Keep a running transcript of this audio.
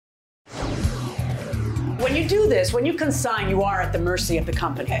When you do this, when you consign, you are at the mercy of the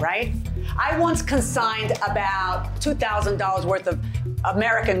company, right? I once consigned about $2,000 worth of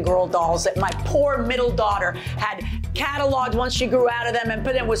American Girl dolls that my poor middle daughter had cataloged once she grew out of them,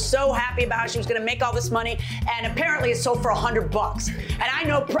 and was so happy about how she was going to make all this money, and apparently it sold for $100.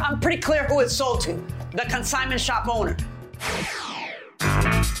 And I'm pretty clear who it sold to, the consignment shop owner.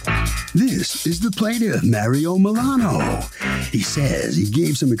 This is the plaintiff, Mario Milano. He says he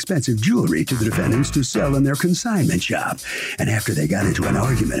gave some expensive jewelry to the defendants to sell in their consignment shop. And after they got into an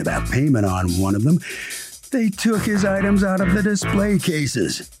argument about payment on one of them, they took his items out of the display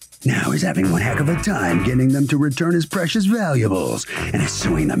cases. Now he's having one heck of a time getting them to return his precious valuables, and is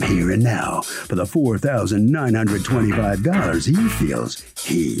suing them here and now for the $4,925 he feels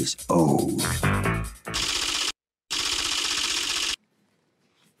he's owed.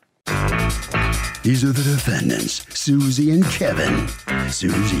 These are the defendants, Susie and Kevin.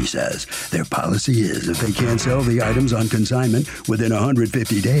 Susie says their policy is if they can't sell the items on consignment within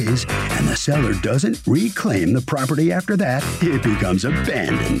 150 days and the seller doesn't reclaim the property after that, it becomes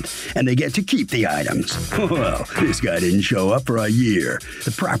abandoned and they get to keep the items. Well, this guy didn't show up for a year.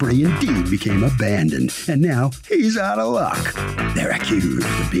 The property indeed became abandoned and now he's out of luck. They're accused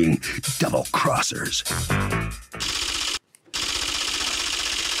of being double-crossers.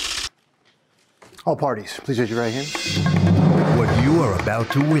 All parties, please raise your right hand. What you are about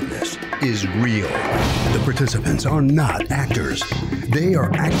to witness is real. The participants are not actors. They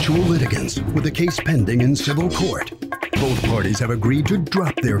are actual litigants with a case pending in civil court. Both parties have agreed to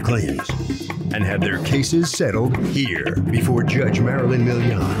drop their claims and have their cases settled here before Judge Marilyn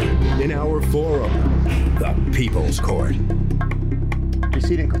Milian in our forum, the People's Court. Be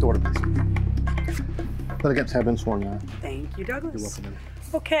seated and come to order, please. Litigants have been sworn in. Thank you, Douglas. You're welcome.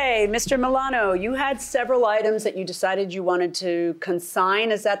 Okay, Mr. Milano, you had several items that you decided you wanted to consign.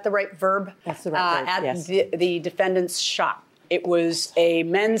 Is that the right verb? That's the right verb, at yes. the defendant's shop. It was a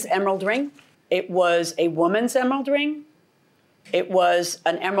men's emerald ring. It was a woman's emerald ring. It was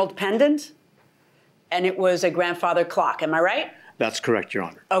an emerald pendant. And it was a grandfather clock. Am I right? That's correct, Your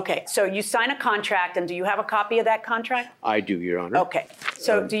Honor. Okay, so you sign a contract, and do you have a copy of that contract? I do, Your Honor. Okay,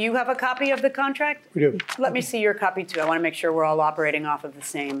 so do you have a copy of the contract? We do. Let me see your copy, too. I want to make sure we're all operating off of the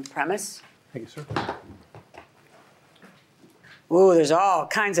same premise. Thank you, sir. Ooh, there's all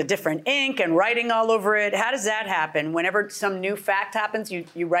kinds of different ink and writing all over it. How does that happen? Whenever some new fact happens,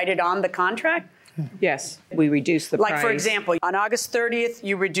 you write it on the contract? Yes, we reduce the price. Like, for example, on August 30th,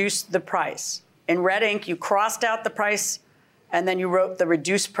 you reduced the price. In red ink, you crossed out the price, and then you wrote the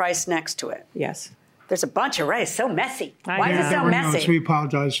reduced price next to it. Yes. There's a bunch of writing. It's so messy. Why know. is it so messy? Notes. We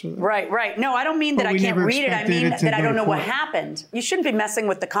apologize for that. Right. No, I don't mean that I can't read it. I mean that I don't know what happened. You shouldn't be messing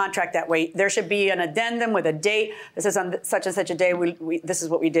with the contract that way. There should be an addendum with a date. This is on such and such a day. This is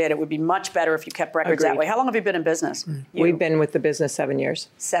what we did. It would be much better if you kept records that way. How long have you been in business? We've been with the business 7 years.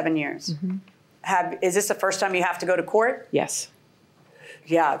 7 years. Mm-hmm. Is this the first time you have to go to court? Yes.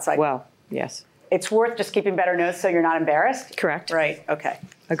 Yeah, it's like... Well, yes. It's worth just keeping better notes so you're not embarrassed? Correct. Right, okay.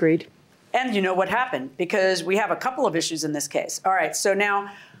 Agreed. And you know what happened, because we have a couple of issues in this case. All right, so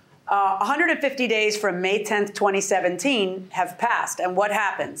now 150 days from May 10th, 2017 have passed, and what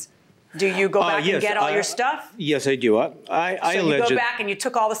happens? Do you go back and get all your stuff? Yes, I do. I so allege you go back and you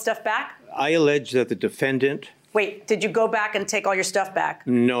took all the stuff back? I allege that the defendant... Wait, did you go back and take all your stuff back?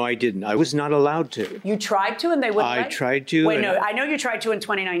 No, I didn't. I was not allowed to. You tried to and they wouldn't let you? I tried to. Wait, no, I know you tried to in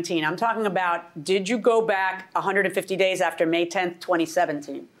 2019. I'm talking about, did you go back 150 days after May 10th,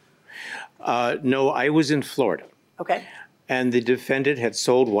 2017? No, I was in Florida. Okay. And the defendant had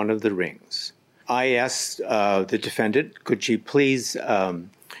sold one of the rings. I asked the defendant, could she please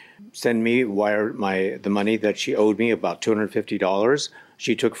send me, wire the money that she owed me, about $250.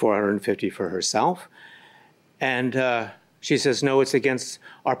 She took $450 for herself. And she says, no, it's against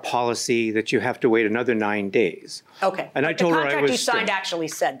our policy that you have to wait another 9 days. Okay. And I told her I was... The contract you signed actually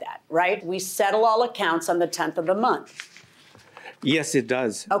said that, right? We settle all accounts on the 10th of the month. Yes, it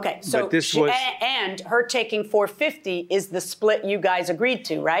does. Okay, so but this was... and her taking $450 is the split you guys agreed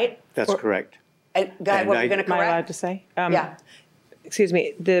to, right? That's correct. And go ahead, what were you going to correct? Am I allowed to say? Yeah. Excuse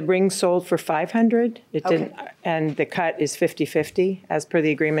me, the ring sold for $500. It didn't, and the cut is 50-50 as per the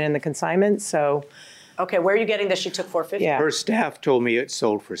agreement in the consignment, so... Okay, where are you getting this? She took $450. Yeah. Her staff told me it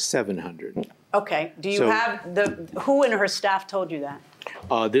sold for $700. Okay. Do you have who in her staff told you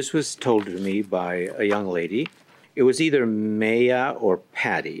that? This was told to me by a young lady. It was either Maya or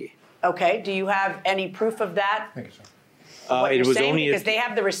Patty. Okay. Do you have any proof of that? Thank you, sir. What you're saying? Because they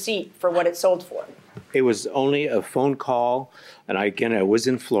have the receipt for what it sold for. It was only a phone call, and I was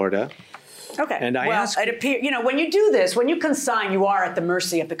in Florida. Okay. And I asked. It appears, when you do this, when you consign, you are at the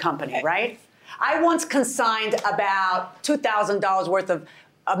mercy of the company, right? I once consigned about $2,000 worth of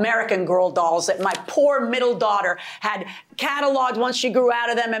American Girl dolls that my poor middle daughter had cataloged once she grew out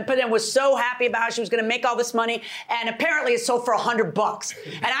of them and put in, was so happy about how she was going to make all this money. And apparently it sold for $100.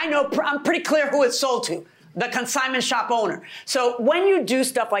 And I know, I'm pretty clear who it sold to, the consignment shop owner. So when you do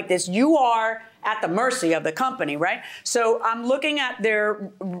stuff like this, you are at the mercy of the company, right? So I'm looking at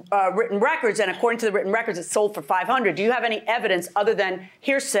their written records, and according to the written records, it sold for $500. Do you have any evidence other than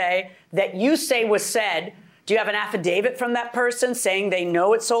hearsay that you say was said? Do you have an affidavit from that person saying they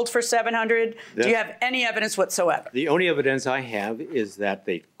know it sold for $700? Do you have any evidence whatsoever? The only evidence I have is that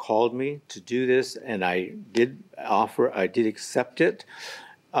they called me to do this, and I did accept it.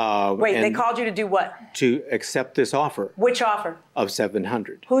 Wait, they called you to do what? To accept this offer. Which offer? Of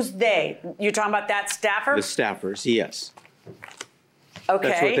 $700. Who's they? You're talking about that staffer? The staffers, yes.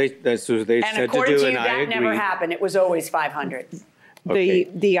 Okay. That's what they said to do, and according to you, and I that agreed. never happened. It was always $500. Okay.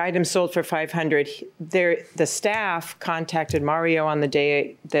 The item sold for $500. The staff contacted Mario on the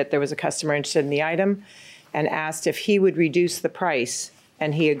day that there was a customer interested in the item and asked if he would reduce the price,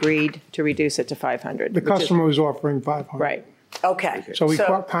 and he agreed to reduce it to $500. The customer was offering $500. Right. Okay. So we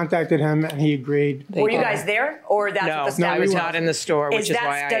contacted him, and he agreed. Were you guys there, or that's what the No, staff I was was not in the store, which is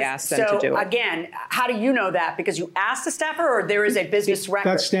why I asked them to do it. So again, how do you know that? Because you asked the staffer, or there is a business record?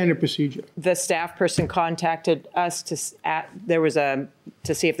 That's standard procedure. The staff person contacted us to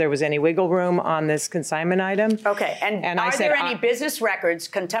see if there was any wiggle room on this consignment item. Okay, and I are said, there any business records,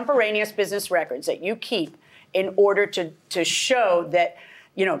 contemporaneous business records that you keep in order to show that,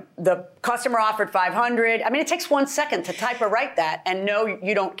 you know, the customer offered $500? I mean, it takes 1 second to type or write that, and no,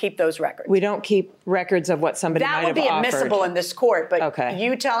 you don't keep those records. We don't keep records of what somebody might have offered. That would be admissible in this court, but okay.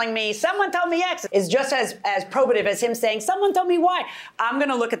 You telling me someone told me X is just as probative as him saying someone told me Y. I'm going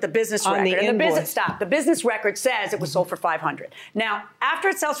to look at the business On record. the invoice. The business record says it was sold for $500. Now, after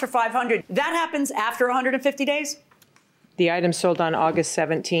it sells for $500, that happens after 150 days? The item sold on August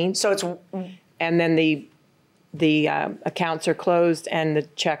 17th. So it's... And then the accounts are closed and the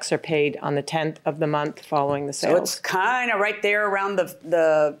checks are paid on the 10th of the month following the sales. So it's kind of right there around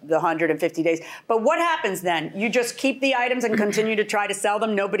the 150 days. But what happens then? You just keep the items and continue to try to sell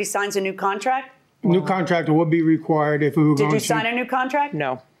them? Nobody signs a new contract? New contract would be required if we were going to. Did you sign a new contract?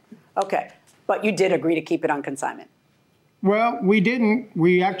 No. Okay. But you did agree to keep it on consignment? Well, we didn't.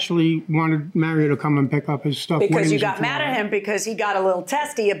 We actually wanted Mario to come and pick up his stuff. Because you got mad at him because he got a little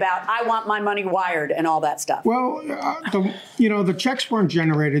testy about, I want my money wired and all that stuff. Well, the checks weren't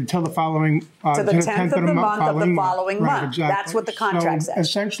generated until the following... to the 10th of the month of the following month. Right, exactly. That's what the contract says.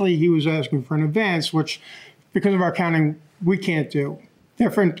 Essentially, he was asking for an advance, which, because of our accounting, we can't do.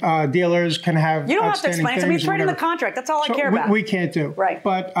 Different dealers can have. You don't have to explain it to me. It's right in the contract. That's all I care about. We can't do. Right.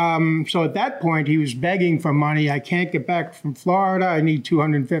 But so at that point, he was begging for money. I can't get back from Florida. I need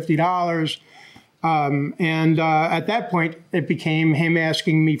 $250. And at that point, it became him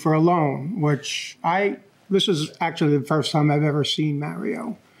asking me for a loan, which this is actually the first time I've ever seen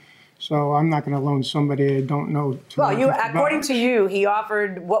Mario. So I'm not going to loan somebody I don't know. Well, according to you, he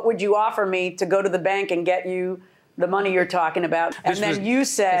offered, what would you offer me to go to the bank and get you the money you're talking about? And then you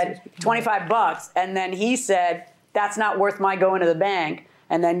said $25, and then he said, that's not worth my going to the bank.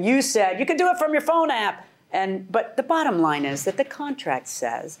 And then you said, you could do it from your phone app. But the bottom line is that the contract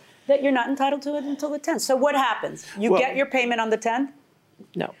says that you're not entitled to it until the 10th. So what happens? You get your payment on the 10th?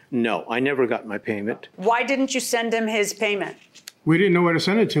 No. No, I never got my payment. Why didn't you send him his payment? We didn't know where to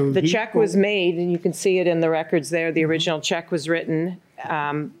send it to. The check was made, and you can see it in the records there. The original check was written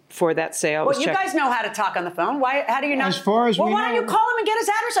for that sale. Well, you guys know how to talk on the phone. How do you not? As far as we know. Why don't you call him and get his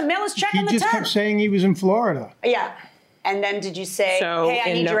address and mail his check on the 10th? He just kept saying he was in Florida. Yeah. And then did you say, hey,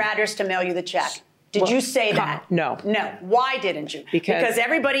 I need your address to mail you the check? Did you say that? No. No. Why didn't you? Because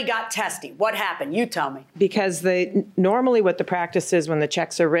everybody got testy. What happened? You tell me. Because normally what the practice is when the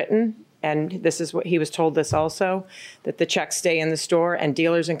checks are written, and this is what he was told this also, that the checks stay in the store and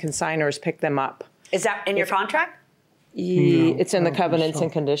dealers and consignors pick them up. Is that in your contract? It's in the covenants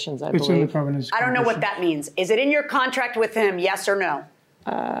and conditions, I believe. It's in the covenants. I don't know what that means. Is it in your contract with him, yes or no?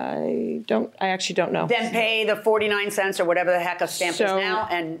 I actually don't know. Then pay the 49 cents or whatever the heck a stamp is now.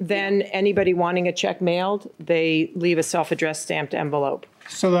 And then anybody wanting a check mailed, they leave a self-addressed stamped envelope.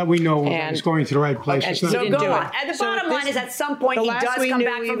 So that we know it's going to the right place. And so go on. And the bottom line is at some point he does come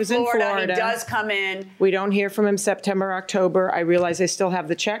back from Florida. He does come in. We don't hear from him September, October. I realize I still have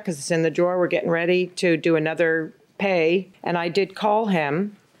the check because it's in the drawer. We're getting ready to do another pay. And I did call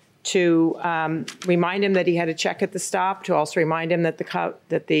him to remind him that he had a check at the stop, to also remind him that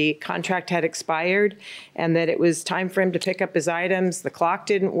the contract had expired and that it was time for him to pick up his items. The clock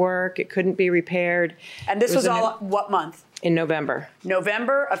didn't work. It couldn't be repaired. And this was all what month? In November.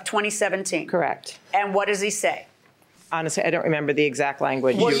 November of 2017. Correct. And what does he say? Honestly, I don't remember the exact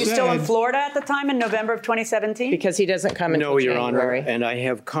language. Were you still in Florida at the time in November of 2017? Because he doesn't come until No, Your Honor, January. and I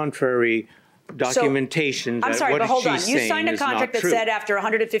have contrary documentation I'm that sorry, what but hold on. she's You saying signed a is not contract that true. said after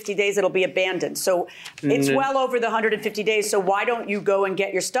 150 days it'll be abandoned. So it's well over the 150 days. So why don't you go and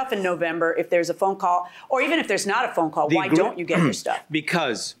get your stuff in November if there's a phone call? Or even if there's not a phone call, why don't you get your stuff?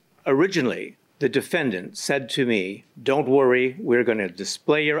 Because originally the defendant said to me, don't worry, we're going to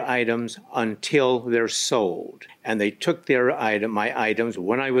display your items until they're sold. And they took my items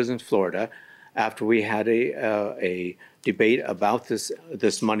when I was in Florida after we had a debate about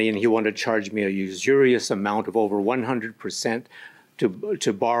this money, and he wanted to charge me a usurious amount of over 100%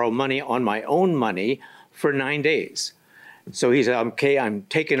 to borrow money on my own money for 9 days. So he said, okay, I'm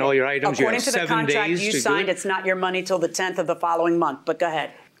taking all your items. According you to have the 7 contract days you to signed, do it. it's not your money till the 10th of the following month. But go ahead.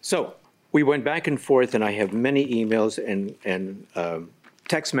 So we went back and forth, and I have many emails and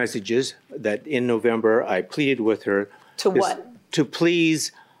text messages that in November I pleaded with her. To what? To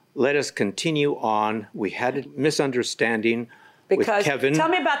please let us continue on. We had a misunderstanding with Kevin. Tell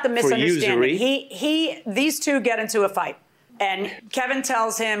me about the for misunderstanding. usury. These two get into a fight, and Kevin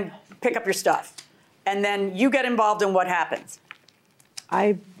tells him, pick up your stuff. And then you get involved in what happens.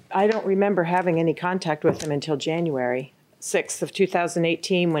 I don't remember having any contact with him until January 6th of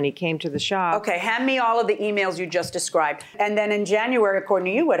 2018 when he came to the shop. Okay, hand me all of the emails you just described. And then in January, according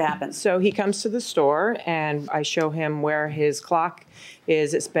to you, what happens? So he comes to the store, and I show him where his clock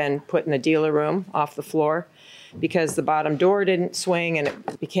is. It's been put in the dealer room off the floor because the bottom door didn't swing, and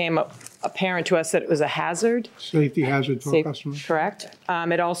it became apparent to us that it was a hazard. Safety hazard for customers. Correct.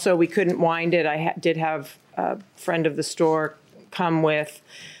 It also, we couldn't wind it. I did have a friend of the store come with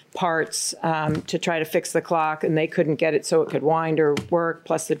parts to try to fix the clock, and they couldn't get it so it could wind or work,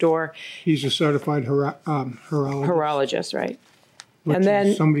 plus the door. He's a certified horologist. Horologist, right. Which And then-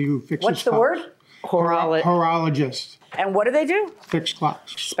 is somebody who fixes What's the clocks. word? Horologist. And what do they do? Fix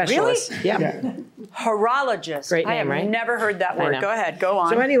clocks. Specialist. Really? Yeah. Horologist. Great I name, have right? never heard that word. know. Go ahead, go on.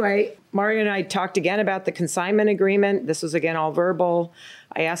 So anyway, Mario and I talked again about the consignment agreement. This was again all verbal.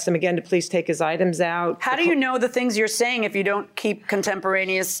 I asked him again to please take his items out. How do you know the things you're saying if you don't keep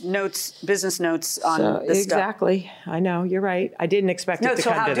contemporaneous notes, business notes on this stuff? Exactly. I know, you're right. I didn't expect No, it to so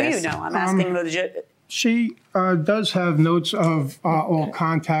come how to do this. you know? I'm asking legit. She does have notes of all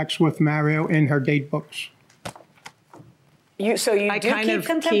contacts with Mario in her date books. So you I do kind keep of keep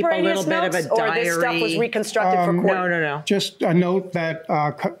a contemporaneous little bit of notes, a or this stuff was diary. reconstructed for court? No. Just a note that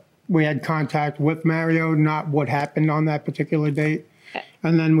we had contact with Mario, not what happened on that particular date.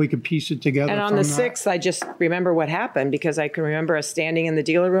 And then we could piece it together. And on from the that. 6th, I just remember what happened because I can remember us standing in the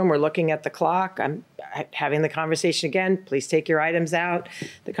dealer room. We're looking at the clock. I'm having the conversation again. Please take your items out.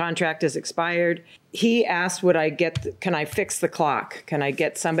 The contract is expired. He asked, can I fix the clock? Can I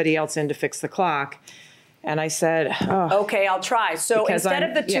get somebody else in to fix the clock? And I said, Okay, I'll try. So Because instead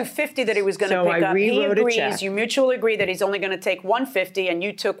I'm- of the yeah. $250 that he was going to So pick I up, he rewrote a agrees, check. you mutually agree that he's only going to take $150 and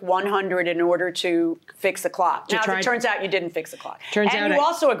you took $100 in order to fix the clock. Now, as try- it turns out, you didn't fix the clock. Turns and out you I-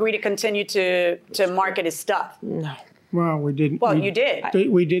 also agree to continue to market his stuff. Well, we didn't. Well, you did.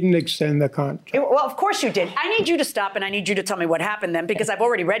 We didn't extend the contract. Well, of course you did. I need you to stop and I need you to tell me what happened then because I've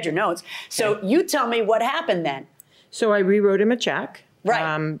already read your notes. So you tell me what happened then. So I rewrote him a check.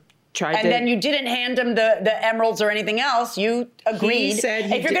 Right. Tried And to, then you didn't hand him the emeralds or anything else. You agreed. said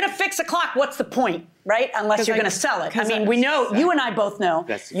he if you're did- going to fix a clock, what's the point, right? Unless 'Cause you're I- going to sell it. I 'cause mean, I- we know, you and I both know,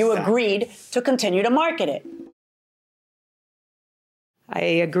 That's you exactly. agreed to continue to market it. I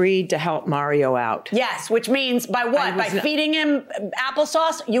agreed to help Mario out. Yes, which means by what? By feeding him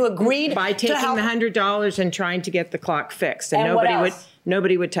applesauce? You agreed By to taking help. the $100 and trying to get the clock fixed. And, And what nobody else?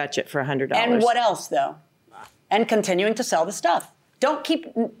 nobody would touch it for $100. And what else, though? And continuing to sell the stuff. Don't keep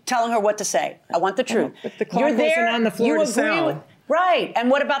telling her what to say. I want the truth. But the clock wasn't on the floor you to agree sell. with- Right. And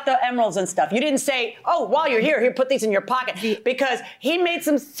what about the emeralds and stuff? You didn't say, oh, while you're here, put these in your pocket. Because he made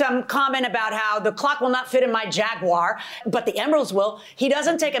some comment about how the clock will not fit in my Jaguar, but the emeralds will. He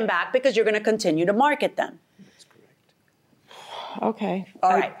doesn't take them back because you're going to continue to market them. Okay.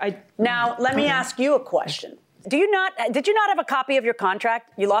 All right. Now, let me ask you a question. Did you not have a copy of your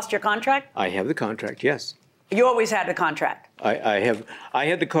contract? You lost your contract? I have the contract, yes. You always had the contract. I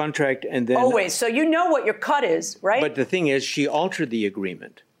had the contract and then... Always. So you know what your cut is, right? But the thing is, she altered the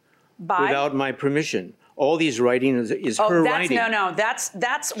agreement By? without my permission. All these writing is her writing. No.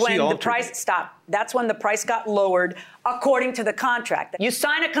 That's when the price stopped. That's when the price got lowered according to the contract. You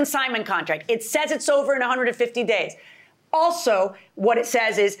sign a consignment contract. It says it's over in 150 days. Also, what it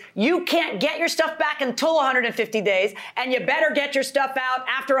says is you can't get your stuff back until 150 days, and you better get your stuff out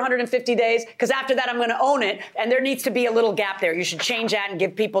after 150 days, because after that I'm going to own it, and there needs to be a little gap there. You should change that and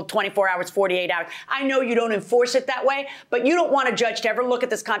give people 24 hours, 48 hours. I know you don't enforce it that way, but you don't want a judge to ever look at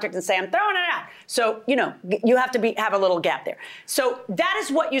this contract and say, I'm throwing it out. So, you have to have a little gap there. So that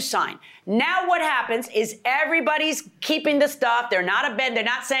is what you sign. Now what happens is everybody's keeping the stuff. They're not a bed. They're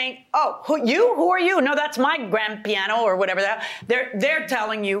not saying, oh, who are you? No, that's my grand piano or whatever that. They're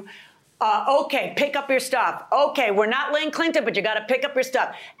telling you, okay, pick up your stuff. Okay, we're not Lane Clinton, but you got to pick up your stuff.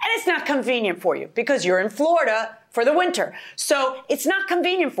 And it's not convenient for you because you're in Florida for the winter. So it's not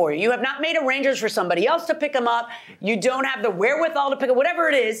convenient for you. You have not made arrangements for somebody else to pick them up. You don't have the wherewithal to pick up whatever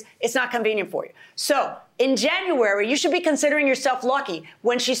it is. It's not convenient for you. So in January, you should be considering yourself lucky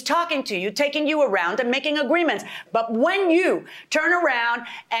when she's talking to you, taking you around and making agreements. But when you turn around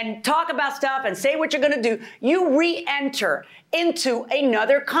and talk about stuff and say what you're going to do, you re-enter into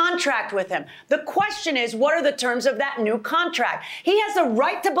another contract with him. The question is, what are the terms of that new contract? He has the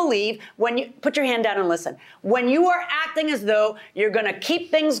right to believe when you put your hand down and listen. When you are acting as though you're going to keep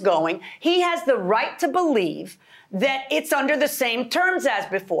things going, he has the right to believe that it's under the same terms as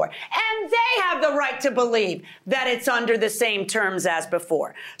before. And they have the right to believe that it's under the same terms as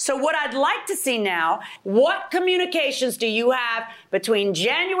before. So what I'd like to see now, what communications do you have between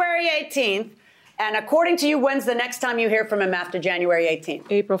January 18th and according to you, when's the next time you hear from him after January 18th?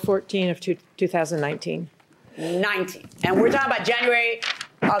 April 14 of 2019. 19. And we're talking about January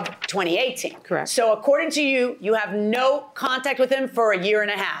of 2018. Correct. So according to you, you have no contact with him for a year and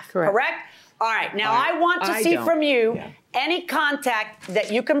a half. Correct? All right. Now, I want to see from you any contact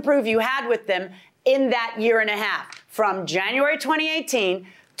that you can prove you had with them in that year and a half from January 2018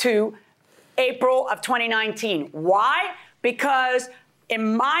 to April of 2019. Why? Because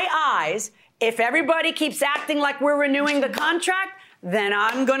in my eyes, if everybody keeps acting like we're renewing the contract, then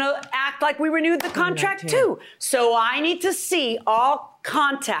I'm going to act like we renewed the contract too. So I need to see all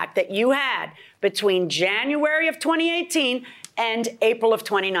contact that you had between January of 2018 and April of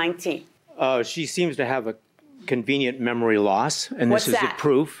 2019. She seems to have a convenient memory loss, and What's this is that? a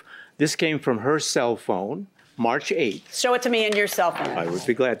proof. This came from her cell phone, March 8th. Show it to me in your cell phone. I would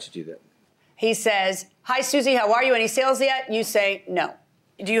be glad to do that. He says, hi, Susie, how are you? Any sales yet? You say, no.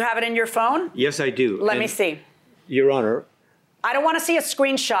 Do you have it in your phone? Yes, I do. Let me see. Your Honor. I don't want to see a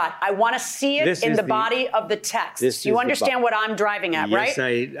screenshot. I want to see it in the body of the text. You understand what I'm driving at, right? Yes,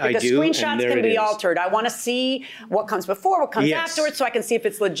 I do. Because screenshots can be altered. I want to see what comes before, what comes afterwards, so I can see if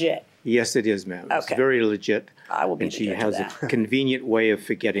it's legit. Yes, it is, ma'am. It's Okay. very legit. I will be And she the judge of has that. a convenient way of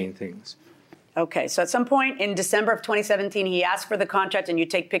forgetting things. Okay, so at some point in December of 2017, he asked for the contract and you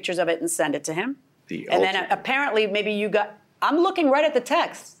take pictures of it and send it to him. And then apparently maybe you got, I'm looking right at the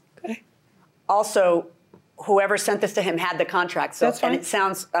text. Okay. Also, whoever sent this to him had the contract. So, That's fine. And it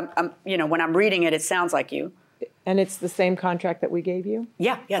sounds, when I'm reading it, it sounds like you. And it's the same contract that we gave you?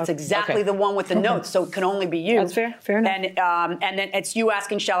 Yeah, it's Okay. exactly the one with the notes, so it can only be you. That's fair enough. And then it's you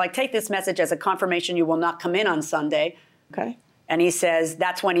asking, shall I take this message as a confirmation you will not come in on Sunday? Okay. And he says,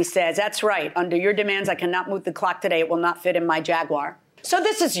 that's when he says, that's right, under your demands, I cannot move the clock today, it will not fit in my Jaguar. So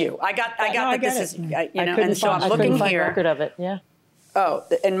this is you. I got that this is, and so I'm looking find here. record of it, yeah. Oh,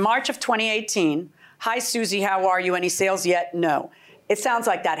 in March of 2018, hi, Susie, how are you? Any sales yet? No. It sounds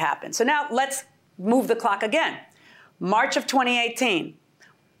like that happened. So now let's move the clock again. March of 2018.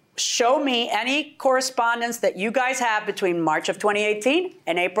 Show me any correspondence that you guys have between March of 2018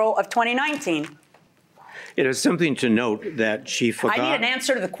 and April of 2019. It is something to note that she forgot. I need an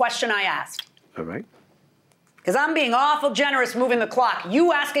answer to the question I asked. All right. Because I'm being awful generous moving the clock.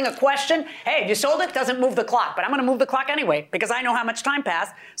 You asking a question, hey, if you sold it, doesn't move the clock. But I'm going to move the clock anyway because I know how much time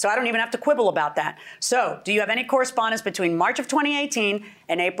passed, so I don't even have to quibble about that. So do you have any correspondence between March of 2018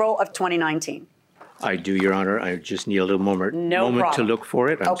 and April of 2019? I do, Your Honor. I just need a little moment to look for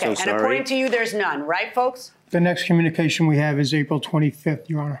it. I'm okay, so sorry. And according to you, there's none, right, folks? The next communication we have is April 25th,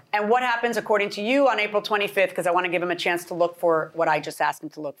 Your Honor. And what happens, according to you, on April 25th? Because I want to give him a chance to look for what I just asked him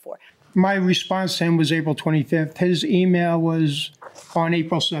to look for. My response to him was April 25th. His email was on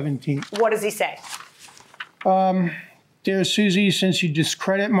April 17th. What does he say? Dear Susie, since you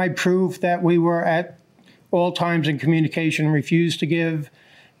discredit my proof that we were at all times in communication and refused to give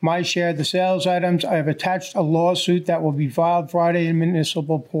my share of the sales items, I have attached a lawsuit that will be filed Friday in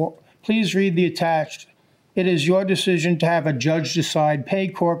municipal court. Please read the attached. It is your decision to have a judge decide, pay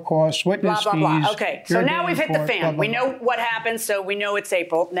court costs, witness blah, blah, fees. blah. Okay, so now we've hit the fan. We know what happened, so we know it's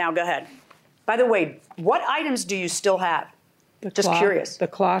April. Now go ahead. By the way, what items do you still have? Just Clock- curious. The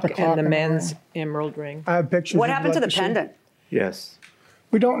clock clock and the and the men's emerald ring. I have pictures. What you'd happened to like the see. pendant? Yes.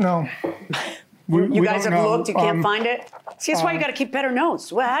 We don't know. You guys have don't know. looked, you can't find it? See, that's why you got to keep better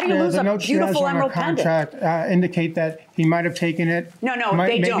notes. Well, how do you Yeah, lose the a notes she has beautiful on her emerald pendant? contract indicate that he might have taken it. No, they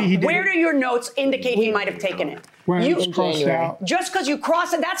Maybe don't. he did Where it do your notes indicate he might have taken it? when You- it was crossed out. Just because you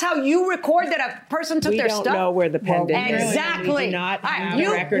cross it, that's how you record that a person took We their don't stuff? know where the pendant is. Exactly. We do not All right, have you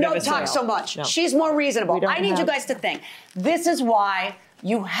a record of don't a talk sale. so much. No. She's more reasonable. We don't I need you have- guys to think. This is why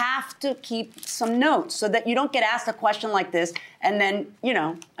you have to keep some notes so that you don't get asked a question like this and then,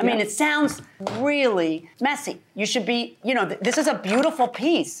 I mean, it sounds really messy. You should be, this is a beautiful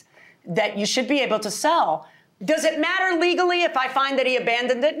piece that you should be able to sell. Does it matter legally if I find that he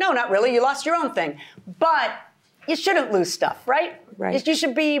abandoned it? No, not really. You lost your own thing. But you shouldn't lose stuff, right? Right.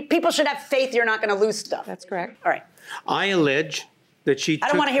 People should have faith you're not going to lose stuff. That's correct. All right. I allege that she took I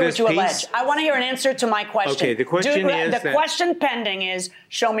don't want to hear this what you piece. allege. I want to hear an answer to my question. Okay, the question is the that- question pending is,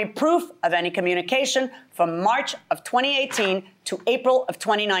 show me proof of any communication from March of 2018 to April of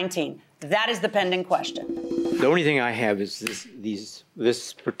 2019. That is the pending question. The only thing I have is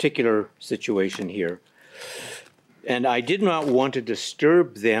this particular situation here. And I did not want to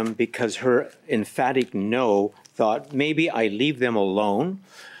disturb them because her emphatic no thought maybe I leave them alone.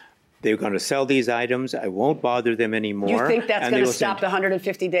 They're going to sell these items. I won't bother them anymore. You think that's and they going to will stop send- the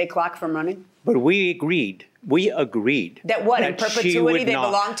 150-day clock from running? But we agreed. We agreed. That what, in that she perpetuity, would they not-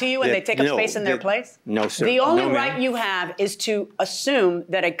 belong to you and that- they take up no, space in their that- place? No, sir. The only No, ma'am. right you have is to assume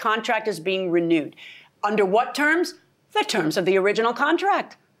that a contract is being renewed. Under what terms? The terms of the original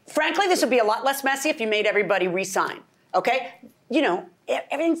contract. Frankly, this would be a lot less messy if you made everybody re-sign, okay?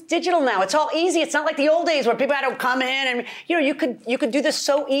 Everything's digital now. It's all easy. It's not like the old days where people had to come in and, you could do this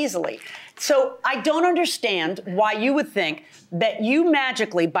so easily. So I don't understand why you would think that you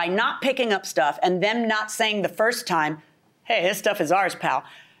magically, by not picking up stuff and them not saying the first time, hey, this stuff is ours, pal,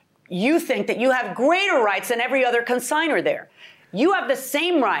 you think that you have greater rights than every other consignor there. You have the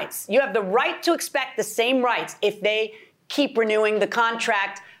same rights. You have the right to expect the same rights if they keep renewing the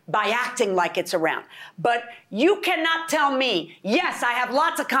contract by acting like it's around. But you cannot tell me, yes, I have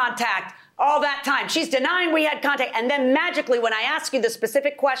lots of contact all that time. She's denying we had contact. And then magically, when I ask you the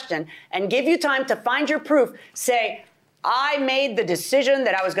specific question and give you time to find your proof, say, I made the decision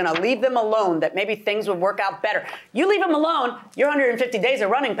that I was going to leave them alone, that maybe things would work out better. You leave them alone, your 150 days are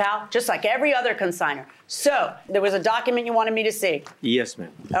running, pal, just like every other consignor. So there was a document you wanted me to see. Yes,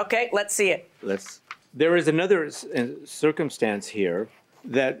 ma'am. Okay, let's see it. There is another circumstance here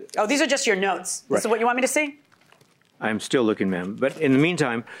that Oh, these are just your notes. Right. This is what you want me to see? I'm still looking, ma'am. But in the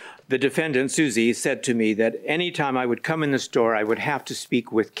meantime, the defendant, Susie, said to me that anytime I would come in the store, I would have to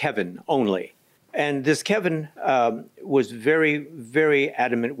speak with Kevin only. And this Kevin was very, very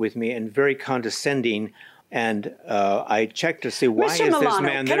adamant with me and very condescending. And I checked to see why Mr. is this Milano,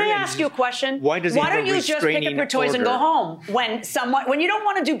 man can there? I and ask you a question? Why does he have don't a you just pick up restraining your toys and go order? home? When you don't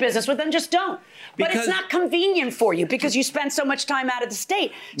want to do business with them, just don't. But it's Because- not convenient for you because you spend so much time out of the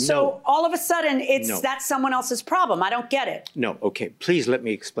state. So No. all of a sudden, No. that's someone else's problem. I don't get it. No, okay. Please let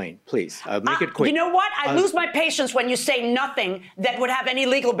me explain. Please. Make it quick. You know what? I lose my patience when you say nothing that would have any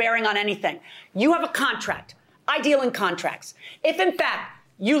legal bearing on anything. You have a contract. I deal in contracts. If, in fact,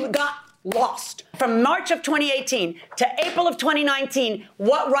 you got lost from March of 2018 to April of 2019,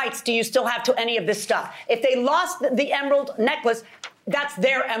 what rights do you still have to any of this stuff? If they lost the emerald necklace, that's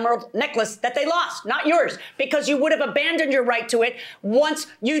their emerald necklace that they lost, not yours, because you would have abandoned your right to it once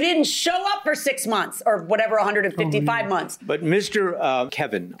you didn't show up for 6 months or whatever, 155 months. But Mr.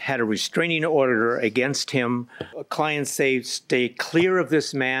 Kevin had a restraining order against him. Clients say, stay clear of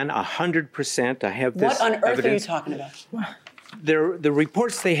this man 100%. I have this What on earth evidence. are you talking about? The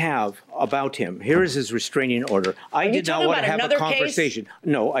reports they have about him, here is his restraining order. I you did not talking want to about have a another case? conversation.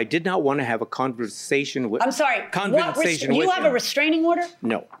 No, I did not want to have a conversation with I'm sorry. Conversation You with have him. a restraining order?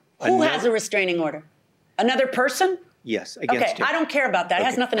 No. Who has a restraining order? Another person? Yes, against Okay, him. I don't care about that. It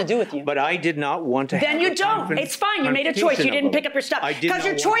has Okay. nothing to do with you. But I did not want to Then have you a don't. It's fine. You made a choice. confrontation You didn't of pick him. up your stuff. I did Because not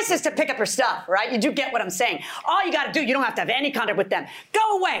your want choice to. is to pick up your stuff, right? You do get what I'm saying. All you got to do, you don't have to have any contact with them.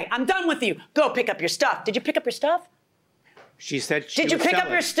 Go away. I'm done with you. Go pick up your stuff. Did you pick up your stuff? She said she Did you would pick sell up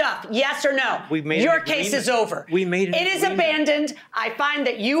it. your stuff? Yes or no? We made your an case agreement. is over. We made an It is agreement. abandoned. I find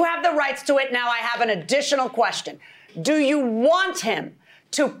that you have the rights to it. Now I have an additional question. Do you want him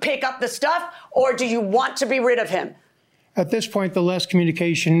to pick up the stuff or do you want to be rid of him? At this point, the less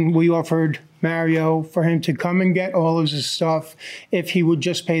communication, we offered Mario for him to come and get all of his stuff if he would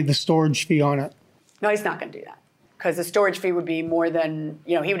just pay the storage fee on it. No, he's not going to do that. Because the storage fee would be more than,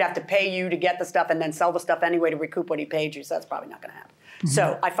 he would have to pay you to get the stuff and then sell the stuff anyway to recoup what he paid you. So that's probably not going to happen. Mm-hmm.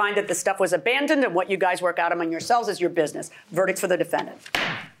 So I find that the stuff was abandoned, and what you guys work out among yourselves is your business. Verdict for the defendant.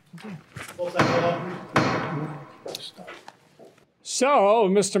 So,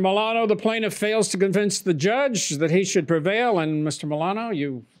 Mr. Milano, the plaintiff fails to convince the judge that he should prevail, and Mr. Milano,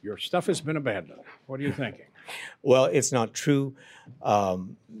 your stuff has been abandoned. What are you thinking? Well, it's not true.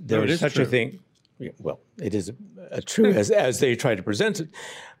 There is such a thing. Well, it is true as they try to present it.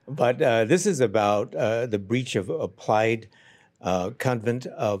 But this is about the breach of applied covenant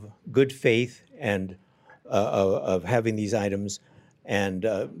of good faith and of having these items. And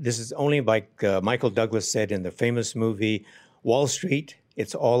this is only like Michael Douglas said in the famous movie Wall Street,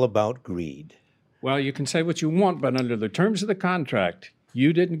 it's all about greed. Well, you can say what you want, but under the terms of the contract,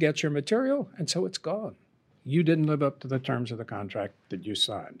 you didn't get your material, and so it's gone. You didn't live up to the terms of the contract that you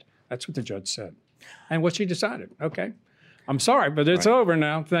signed. That's what the judge said. And what she decided. Okay. I'm sorry, but it's over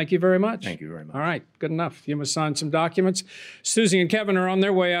now. Thank you very much. Thank you very much. All right. Good enough. You must sign some documents. Susie and Kevin are on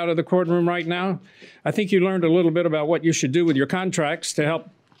their way out of the courtroom right now. I think you learned a little bit about what you should do with your contracts to help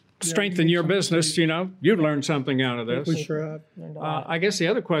strengthen your business. You learned something out of this. We sure have. I guess the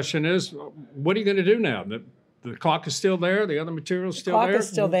other question is, what are you going to do now? The clock is still there. The other material's still there. The clock is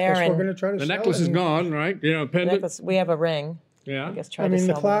still there, We're going to try to The sell necklace it. is gone, right? Pendant. necklace, we have a ring. Yeah. I guess try I to mean,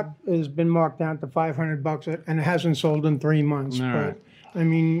 the sell clock has been marked down to $500 and it hasn't sold in 3 months. All But right. I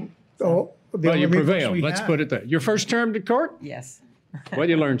mean, Well, you prevailed. Let's put it there. Your first term to court? Yes. Well,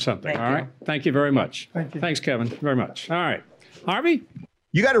 you learned something. Thank All you. right. Thank you very much. Thank you. Thanks, Kevin, very much. All right. Harvey?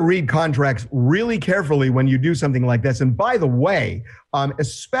 You got to read contracts really carefully when you do something like this. And by the way,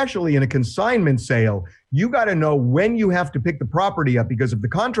 especially in a consignment sale, you got to know when you have to pick the property up, because if the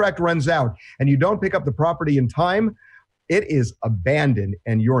contract runs out and you don't pick up the property in time, it is abandoned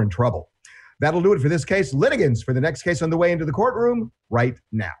and you're in trouble. That'll do it for this case. Litigants for the next case on the way into the courtroom right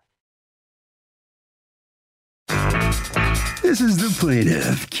now. This is the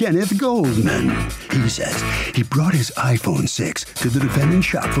plaintiff, Kenneth Goldman. He says he brought his iPhone 6 to the defendant's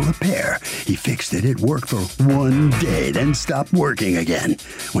shop for repair. He fixed it. It worked for 1 day, then stopped working again.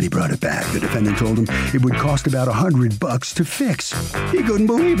 When he brought it back, the defendant told him it would cost about $100 to fix. He couldn't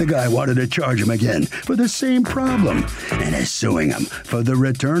believe the guy wanted to charge him again for the same problem and is suing him for the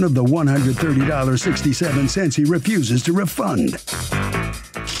return of the $130.67 he refuses to refund.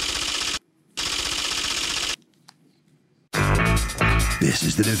 This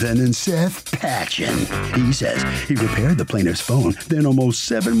is the defendant, Seth Patchen. He says he repaired the plaintiff's phone, then almost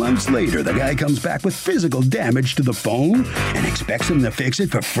 7 months later, the guy comes back with physical damage to the phone and expects him to fix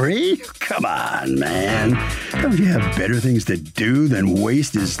it for free? Come on, man. Don't you have better things to do than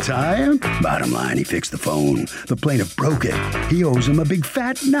waste his time? Bottom line, he fixed the phone. The plaintiff broke it. He owes him a big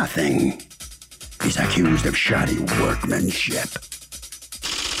fat nothing. He's accused of shoddy workmanship.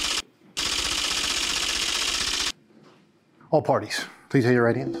 All parties, please have your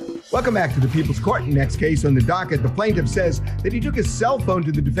right hands. Welcome back to the People's Court. Next case on the docket, the plaintiff says that he took his cell phone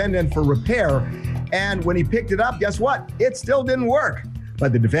to the defendant for repair, and when he picked it up, guess what? It still didn't work.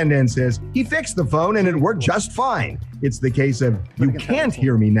 But the defendant says he fixed the phone and it worked just fine. It's the case of you can't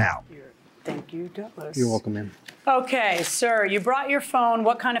hear me now. Thank you, Douglas. You're welcome, ma'am. Okay, sir, you brought your phone.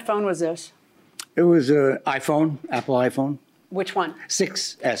 What kind of phone was this? It was an iPhone, Apple iPhone, Which one?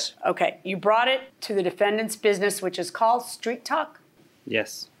 6S. Okay, you brought it to the defendant's business, which is called Street Talk?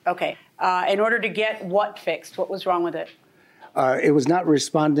 Yes. Okay, in order to get what fixed? What was wrong with it? It was not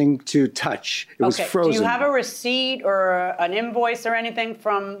responding to touch. It was frozen. Do you have a receipt or an invoice or anything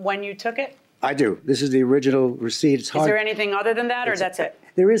from when you took it? I do. This is the original receipt. It's hard. Is there anything other than that, or that's it?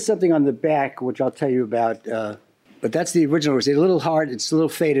 There is something on the back, which I'll tell you about, but that's the original receipt. A little hard. It's a little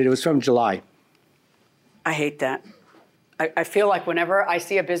faded. It was from July. I hate that. I feel like whenever I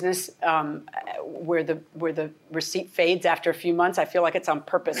see a business where the receipt fades after a few months, I feel like it's on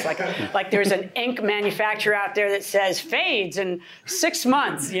purpose. Like there's an ink manufacturer out there that says fades in 6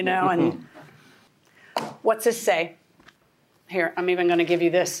 months, and what's this say? Here, I'm even going to give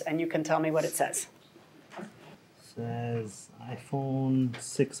you this, and you can tell me what it says. Says iPhone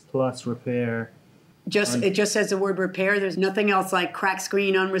 6 Plus repair. It just says the word repair. There's nothing else like cracked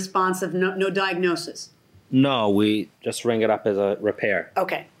screen, unresponsive, no diagnosis. No, we just ring it up as a repair.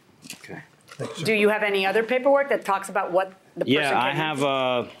 Okay. Do you have any other paperwork that talks about what the person Yeah, I can have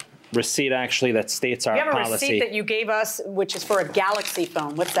a receipt actually that states our You have a policy. receipt that you gave us, which is for a Galaxy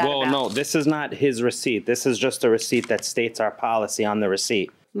phone. What's that Well, about? no, this is not his receipt. This is just a receipt that states our policy on the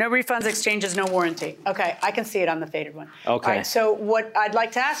receipt. No refunds, exchanges, no warranty. Okay, I can see it on the faded one. Okay. All right, so what I'd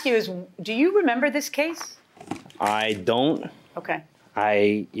like to ask you is, do you remember this case? I don't. Okay.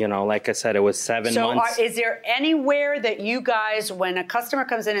 Like I said, it was 7 months. So is there anywhere that you guys, when a customer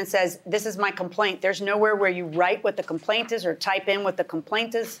comes in and says, this is my complaint, there's nowhere where you write what the complaint is or type in what the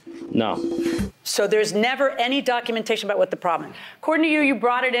complaint is? No. So there's never any documentation about what the problem is. According to you, you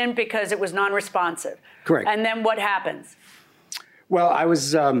brought it in because it was non-responsive. Correct. And then what happens? Well, I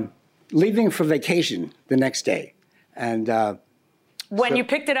was leaving for vacation the next day. And when you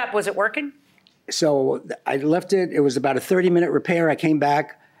picked it up, was it working? So I left it. It was about a 30-minute repair. I came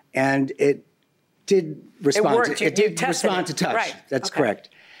back, and it did respond. It worked. It did respond to touch. Right. That's correct.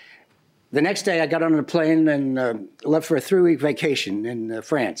 The next day, I got on a plane and left for a 3-week vacation in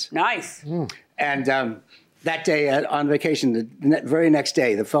France. Nice. And that day on vacation, the very next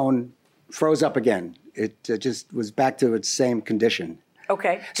day, the phone froze up again. It just was back to its same condition.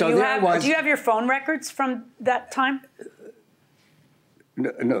 Okay. So do you have your phone records from that time?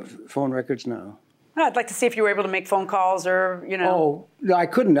 No, phone records, no. I'd like to see if you were able to make phone calls or, Oh, no, I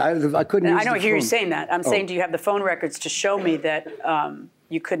couldn't. I couldn't use I know, the I hear you phone. saying that. I'm saying, do you have the phone records to show me that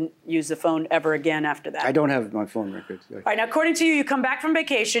you couldn't use the phone ever again after that? I don't have my phone records. All right, now, according to you, you come back from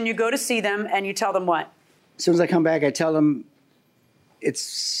vacation, you go to see them, and you tell them what? As soon as I come back, I tell them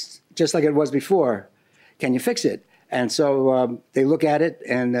it's just like it was before. Can you fix it? And so they look at it,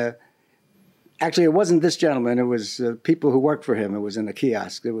 and actually, it wasn't this gentleman. It was people who worked for him. It was in a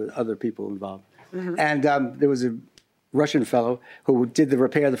kiosk. There were other people involved. Mm-hmm. And there was a Russian fellow who did the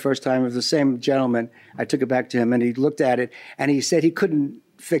repair the first time. It was the same gentleman. I took it back to him, and he looked at it, and he said he couldn't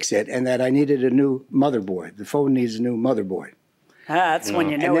fix it and that I needed a new motherboard. The phone needs a new motherboard. That's when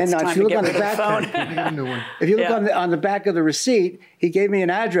you know and it's then time if you to look get on rid the of the back, phone. if you look on the back of the receipt, he gave me an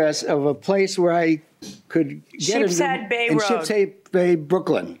address of a place where I could get Sheepshead Bay in Road. Sheepshead Bay,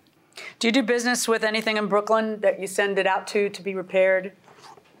 Brooklyn. Do you do business with anything in Brooklyn that you send it out to be repaired?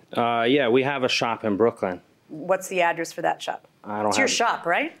 Yeah, we have a shop in Brooklyn. What's the address for that shop? I don't It's your shop,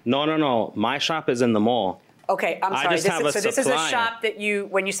 right? No. My shop is in the mall. Okay, I'm I sorry. just have a This is a supplier. shop that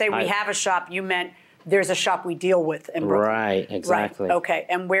when you say we have a shop, you meant there's a shop we deal with in Brooklyn. Right, exactly. Right, okay.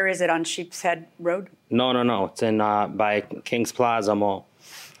 And where is it, on Sheepshead Road? No. It's in by Kings Plaza Mall.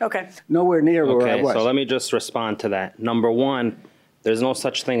 Okay. Nowhere near where I Okay, was. so let me just respond to that. Number one, there's no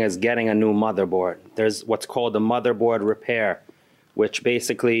such thing as getting a new motherboard. There's what's called a motherboard repair, which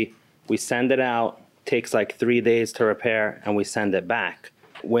basically we send it out, takes like 3 days to repair, and we send it back.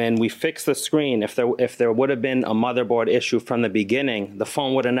 When we fix the screen, if there would have been a motherboard issue from the beginning, the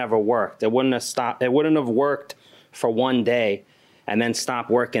phone would have never worked. It wouldn't have stopped. It wouldn't have worked for 1 day and then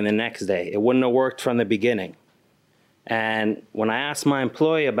stop working the next day. It wouldn't have worked from the beginning. And when I asked my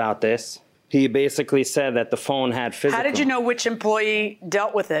employee about this, he basically said that the phone had physical. How did you know which employee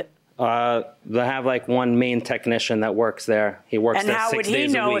dealt with it? They have like one main technician that works there. He works And there how 6 would he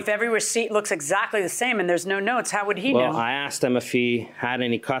days a know week. if every receipt looks exactly the same and there's no notes? How would he Well, know? I asked him if he had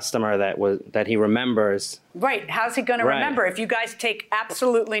any customer that he remembers. Right. How's he going to Right. remember if you guys take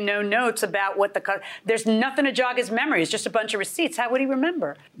absolutely no notes about what there's nothing to jog his memory. It's just a bunch of receipts. How would he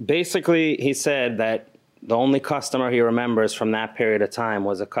remember? Basically, he said that the only customer he remembers from that period of time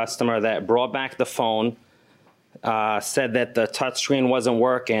was a customer that brought back the phone, said that the touchscreen wasn't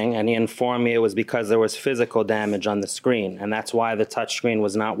working, and he informed me it was because there was physical damage on the screen, and that's why the touchscreen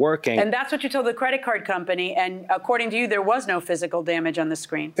was not working. And that's what you told the credit card company, and according to you, there was no physical damage on the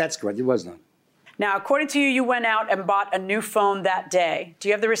screen. That's correct. There was none. Now, according to you, you went out and bought a new phone that day. Do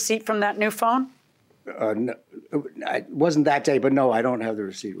you have the receipt from that new phone? No, it wasn't that day, but no, I don't have the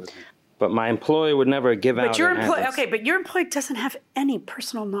receipt with me. But my employee would never give out an address. But your employee doesn't have any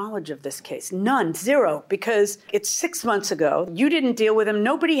personal knowledge of this case. None, zero, because it's 6 months ago. You didn't deal with him.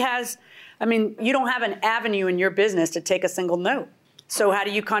 Nobody has, you don't have an avenue in your business to take a single note. So how do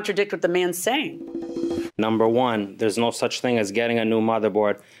you contradict what the man's saying? Number one, there's no such thing as getting a new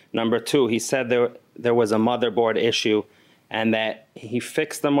motherboard. Number two, he said there was a motherboard issue and that he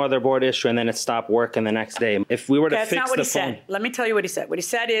fixed the motherboard issue and then it stopped working the next day. If we were to That's fix not what the he phone... said. Let me tell you what he said. What he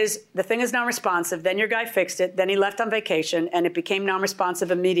said is the thing is non-responsive. Then your guy fixed it. Then he left on vacation and it became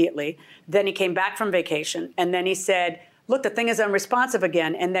non-responsive immediately. Then he came back from vacation and then he said, look, the thing is unresponsive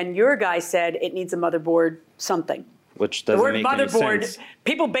again. And then your guy said it needs a motherboard something. Which doesn't make any sense. The word motherboard,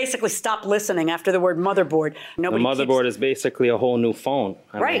 people basically stopped listening after the word motherboard. The motherboard is basically a whole new phone.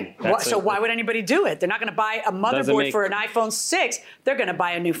 Right. So why would anybody do it? They're not going to buy a motherboard for an iPhone 6. They're going to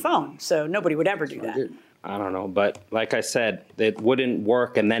buy a new phone. So nobody would ever do that. I don't know. But like I said, it wouldn't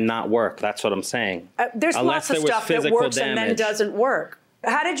work and then not work. That's what I'm saying. There's lots of stuff that works and then doesn't work.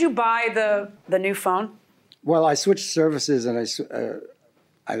 How did you buy the new phone? Well, I switched services and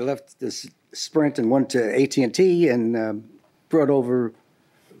I left this Sprint and went to AT&T and brought over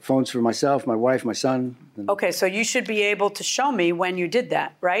phones for myself, my wife, my son. Okay, so you should be able to show me when you did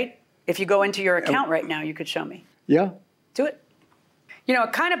that, right? If you go into your account right now, you could show me. Yeah. Do it. You know,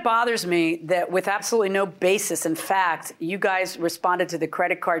 it kind of bothers me that with absolutely no basis in fact, you guys responded to the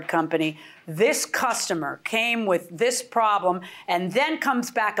credit card company. This customer came with this problem and then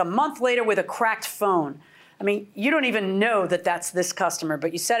comes back a month later with a cracked phone. I mean, you don't even know that that's this customer,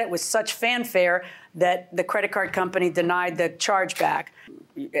 but you said it with such fanfare that the credit card company denied the chargeback.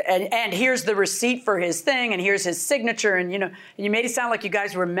 And here's the receipt for his thing, and here's his signature, and you made it sound like you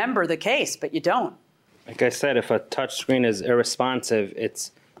guys remember the case, but you don't. Like I said, if a touchscreen is irresponsive,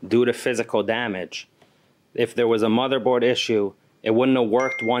 it's due to physical damage. If there was a motherboard issue, it wouldn't have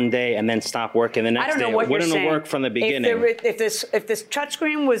worked one day and then stop working the next day. I don't know what you're saying. It wouldn't have worked from the beginning. If this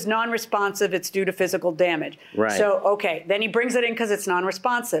touchscreen was non-responsive, it's due to physical damage. Right. So, okay, then he brings it in because it's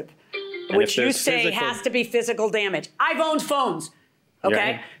non-responsive, which you say has to be physical damage. I've owned phones,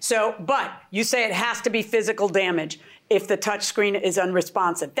 okay? Yeah. So, but you say it has to be physical damage if the touchscreen is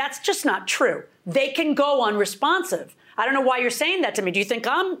unresponsive. That's just not true. They can go unresponsive. I don't know why you're saying that to me. Do you think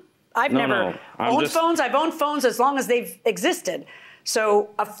I've never owned phones? I've owned phones as long as they've existed. So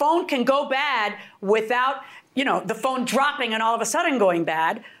a phone can go bad without, the phone dropping and all of a sudden going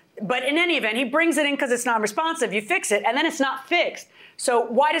bad. But in any event, he brings it in because it's non-responsive. You fix it, and then it's not fixed. So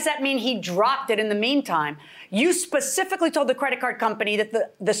why does that mean he dropped it in the meantime? You specifically told the credit card company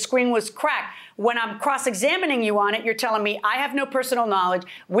that the screen was cracked. When I'm cross-examining you on it, you're telling me I have no personal knowledge.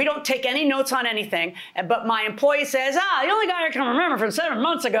 We don't take any notes on anything. But my employee says, the only guy I can remember from 7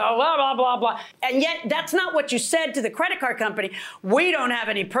 months ago, blah, blah, blah, blah. And yet that's not what you said to the credit card company. We don't have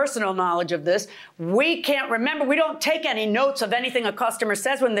any personal knowledge of this. We can't remember. We don't take any notes of anything a customer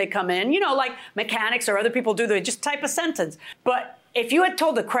says when they come in. Like mechanics or other people do. They just type a sentence. But if you had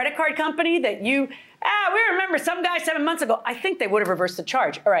told the credit card company that we remember some guy 7 months ago, I think they would have reversed the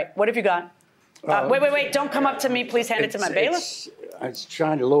charge. All right, what have you got? Wait. Don't come up to me. Please hand it to my bailiff. I was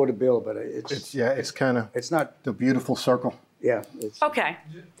trying to lower the bill, but it's not the beautiful circle. Yeah. Okay.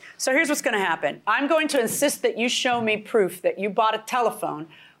 So here's what's going to happen. I'm going to insist that you show me proof that you bought a telephone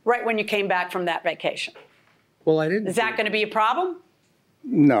right when you came back from that vacation. Well, I didn't. Is that going to be a problem?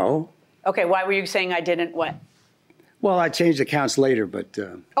 No. Okay. Why were you saying I didn't what? Well, I changed accounts later, but...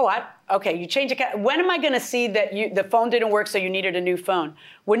 Okay, you changed account. When am I going to see that the phone didn't work, so you needed a new phone?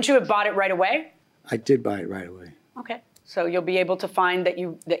 Wouldn't you have bought it right away? I did buy it right away. Okay, so you'll be able to find that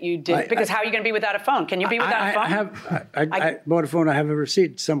you did, because how are you going to be without a phone? Can you be without a phone? I bought a phone. I have a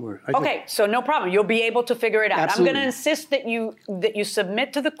receipt somewhere. Okay, so no problem. You'll be able to figure it out. Absolutely. I'm going to insist that you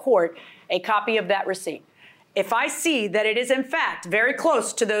submit to the court a copy of that receipt. If I see that it is, in fact, very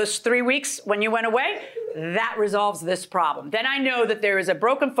close to those 3 weeks when you went away, that resolves this problem. Then I know that there is a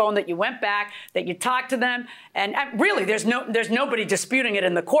broken phone, that you went back, that you talked to them, and really, there's nobody disputing it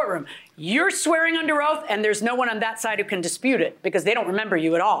in the courtroom. You're swearing under oath, and there's no one on that side who can dispute it because they don't remember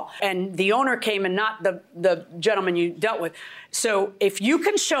you at all. And the owner came and not the gentleman you dealt with. So if you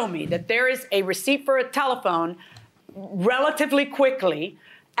can show me that there is a receipt for a telephone relatively quickly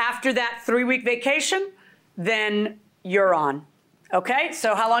after that 3-week vacation, then you're on. Okay?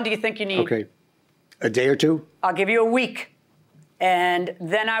 So how long do you think you need? Okay. A day or two? I'll give you a week, and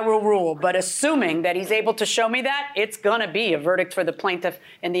then I will rule. But assuming that he's able to show me that, it's going to be a verdict for the plaintiff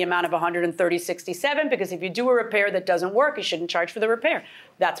in the amount of $130.67, because if you do a repair that doesn't work, you shouldn't charge for the repair.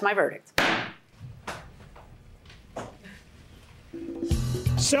 That's my verdict.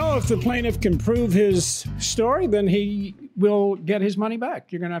 So if the plaintiff can prove his story, then he will get his money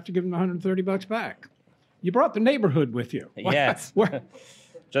back. You're going to have to give him $130 back. You brought the neighborhood with you. Yes.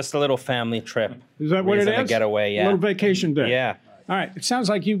 Just a little family trip. Is that what it is? A getaway, yeah. A little vacation day. Yeah. All right. It sounds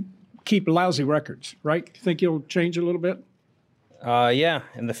like you keep lousy records, right? You think you'll change a little bit? Yeah.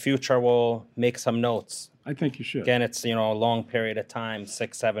 In the future, we'll make some notes. I think you should. Again, it's, a long period of time,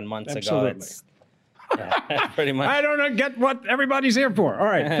 6-7 months Absolutely. ago. It's pretty much. I don't get what everybody's here for. All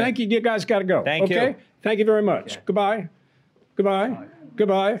right. Thank you. You guys got to go. Thank okay? you. Thank you very much. Okay. Goodbye. Goodbye.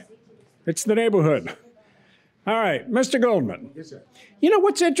 Goodbye. It's the neighborhood. All right, Mr. Goldman. Yes, sir. You know,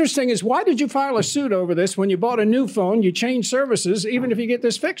 what's interesting is why did you file a suit over this when you bought a new phone, you changed services, even if you get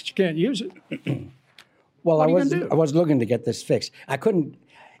this fixed, you can't use it? Well, I was looking to get this fixed. I couldn't,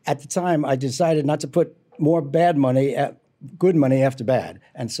 at the time, I decided not to put more good money after bad.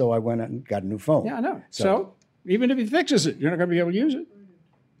 And so I went and got a new phone. Yeah, I know. So even if he fixes it, you're not going to be able to use it?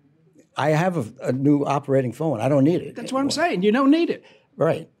 I have a new operating phone. I don't need it. That's what I'm saying. You don't need it.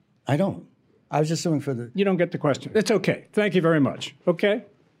 Right. I don't. I was just suing for the... You don't get the question. It's okay. Thank you very much. Okay?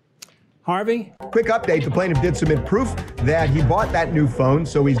 Harvey? Quick update. The plaintiff did submit proof that he bought that new phone,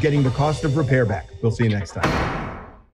 so he's getting the cost of repair back. We'll see you next time.